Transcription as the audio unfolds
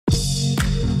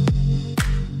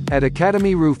At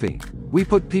Academy Roofing, we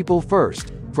put people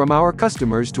first, from our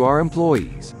customers to our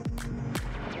employees.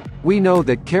 We know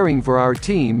that caring for our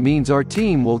team means our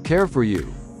team will care for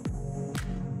you.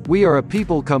 We are a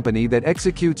people company that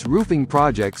executes roofing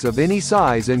projects of any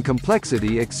size and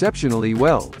complexity exceptionally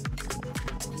well.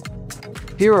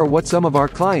 Here are what some of our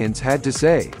clients had to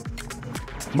say.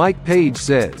 Mike Page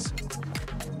says,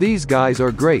 "These guys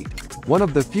are great. One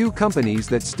of the few companies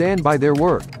that stand by their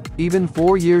work, even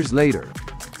 4 years later."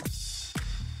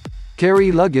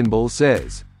 Kerrie Luginbill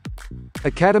says,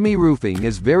 "Academy Roofing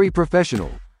is very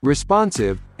professional,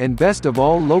 responsive, and best of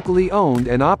all locally owned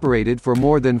and operated for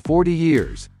more than 40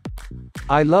 years.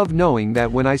 I love knowing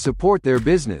that when I support their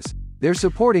business, they're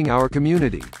supporting our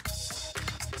community.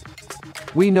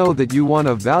 We know that you want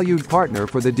a valued partner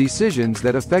for the decisions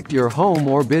that affect your home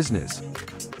or business.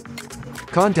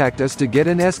 Contact us to get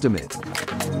an estimate."